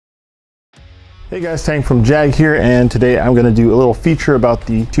Hey guys, Tank from JAG here, and today I'm going to do a little feature about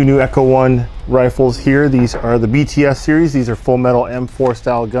the two new Echo1 rifles here. These are the BTS series. These are full metal M4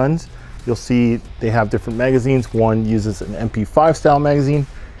 style guns. You'll see they have different magazines. One uses an MP5 style magazine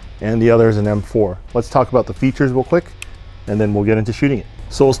and the other is an M4. Let's talk about the features real quick and then we'll get into shooting it.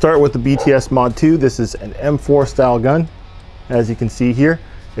 So we'll start with the BTS Mod 2. This is an M4 style gun. As you can see here,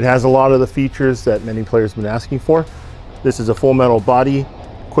 it has a lot of the features that many players have been asking for. This is a full metal body,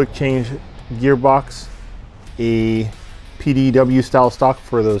 quick change gearbox, a PDW style stock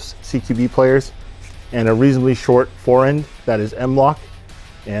for those CQB players, and a reasonably short forend that is M LOK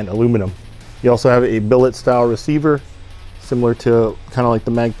and aluminum. You also have a billet style receiver, similar to kind of like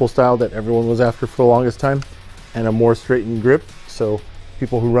the Magpul style that everyone was after for the longest time, and a more straightened grip, so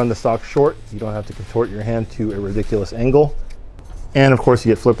people who run the stock short, you don't have to contort your hand to a ridiculous angle. And of course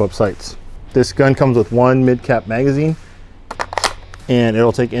you get flip up sights. This gun comes with one mid-cap magazine, and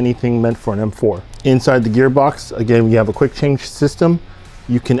it'll take anything meant for an M4. Inside the gearbox, again, we have a quick change system.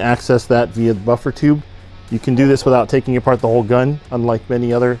 You can access that via the buffer tube. You can do this without taking apart the whole gun, unlike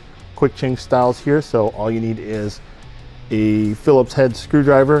many other quick change styles here. So all you need is a Phillips head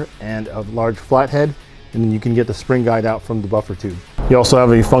screwdriver and a large flathead, and then you can get the spring guide out from the buffer tube. You also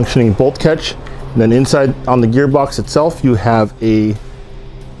have a functioning bolt catch. And then inside on the gearbox itself, you have a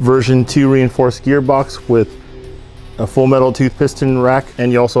version 2 reinforced gearbox with a full metal tooth piston rack,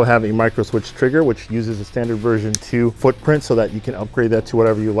 and you also have a microswitch trigger, which uses a standard version 2 footprint so that you can upgrade that to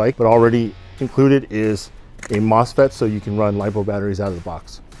whatever you like. But already included is a MOSFET, so you can run Lipo batteries out of the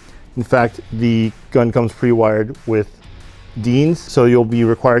box. In fact, the gun comes pre-wired with Deans, so you'll be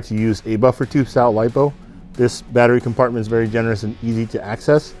required to use a buffer tube style Lipo. This battery compartment is very generous and easy to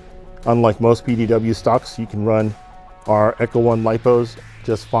access. Unlike most PDW stocks, you can run our Echo1 Lipos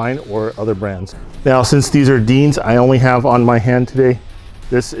just fine, or other brands. Now, since these are Deans, I only have on my hand today.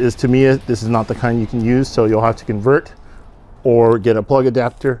 This is, to me, this is not the kind you can use, so you'll have to convert or get a plug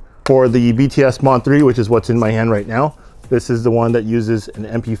adapter. For the BTS Mod 3, which is what's in my hand right now, this is the one that uses an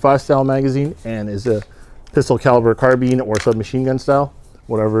MP5 style magazine and is a pistol caliber carbine or submachine gun style,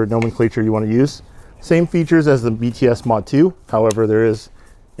 whatever nomenclature you want to use. Same features as the BTS Mod 2, however, there is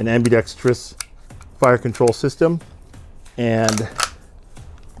an ambidextrous fire control system, and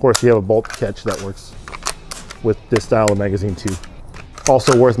of course you have a bolt catch that works with this style of magazine too.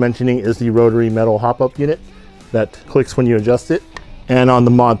 Also worth mentioning is the rotary metal hop-up unit that clicks when you adjust it. And on the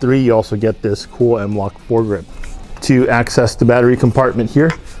Mod 3 you also get this cool M LOK foregrip. To access the battery compartment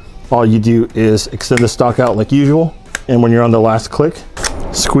here, all you do is extend the stock out like usual, and when you're on the last click,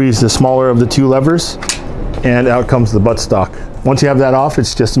 squeeze the smaller of the two levers and out comes the buttstock. Once you have that off,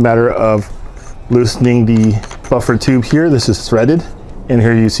 it's just a matter of loosening the buffer tube here. This is threaded, and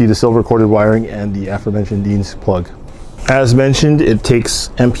here you see the silver corded wiring and the aforementioned Deans plug. As mentioned, it takes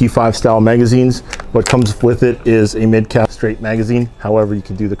MP5 style magazines. What comes with it is a mid-cap straight magazine. However, you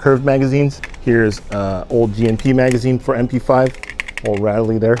can do the curved magazines. Here's old GNP magazine for MP5, all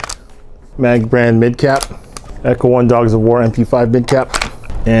rattly there. Mag brand mid-cap, Echo1 Dogs of War MP5 mid-cap,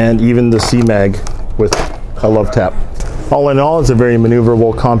 and even the C-Mag with a love tap. All in all, it's a very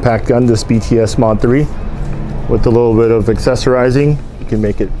maneuverable compact gun, this BTS Mod 3. With a little bit of accessorizing, you can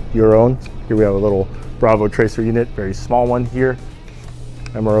make it your own. Here we have a little Bravo tracer unit, very small one here.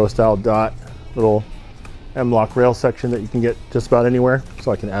 MRO style dot, little M LOK rail section that you can get just about anywhere,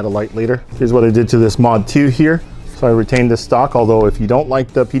 so I can add a light later. Here's what I did to this Mod 2 here. So I retained this stock, although if you don't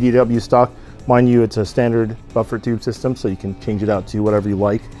like the PDW stock, mind you, it's a standard buffer tube system, so you can change it out to whatever you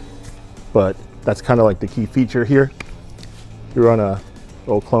like. But that's kind of like the key feature here. You run a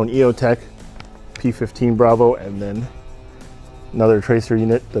little clone EOTech P15 Bravo, and then another tracer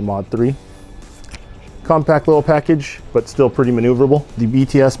unit, the Mod 3. Compact little package, but still pretty maneuverable. The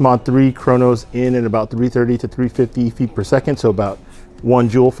BTS Mod 3 chronos in at about 330 to 350 feet per second, so about 1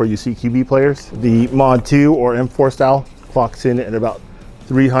 joule for you CQB players. The Mod 2 or M4 style clocks in at about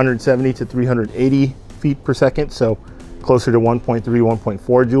 370 to 380 feet per second, so closer to 1.3,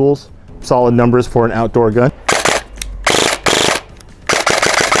 1.4 joules. Solid numbers for an outdoor gun.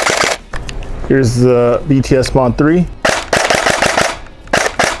 Here's the BTS Mod 3.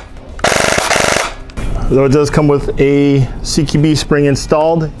 Though it does come with a CQB spring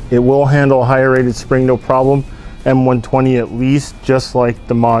installed, it will handle higher rated spring no problem, M120 at least, just like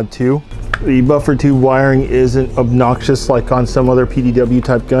the Mod 2. The buffer tube wiring isn't obnoxious like on some other PDW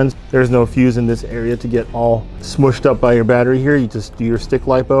type guns. There's no fuse in this area to get all smushed up by your battery here. You just do your stick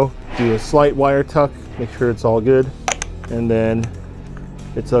lipo, do a slight wire tuck, make sure it's all good, and then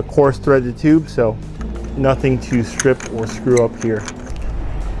it's a coarse threaded tube, so nothing to strip or screw up here.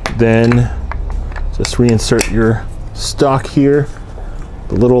 Then just reinsert your stock here,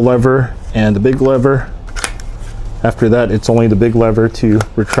 the little lever and the big lever. After that, it's only the big lever to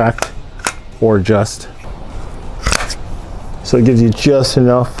retract or adjust. So it gives you just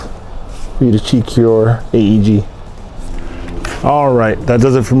enough for you to cheek your AEG. All right, that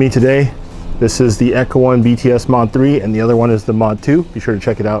does it for me today. This is the Echo1 BTS Mod 3, and the other one is the Mod 2. Be sure to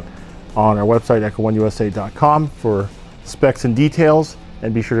check it out on our website, echo1usa.com, for specs and details,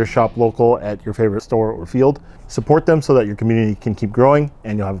 and be sure to shop local at your favorite store or field. Support them so that your community can keep growing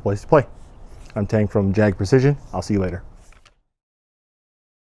and you'll have a place to play. I'm Tang from JAG Precision. I'll see you later.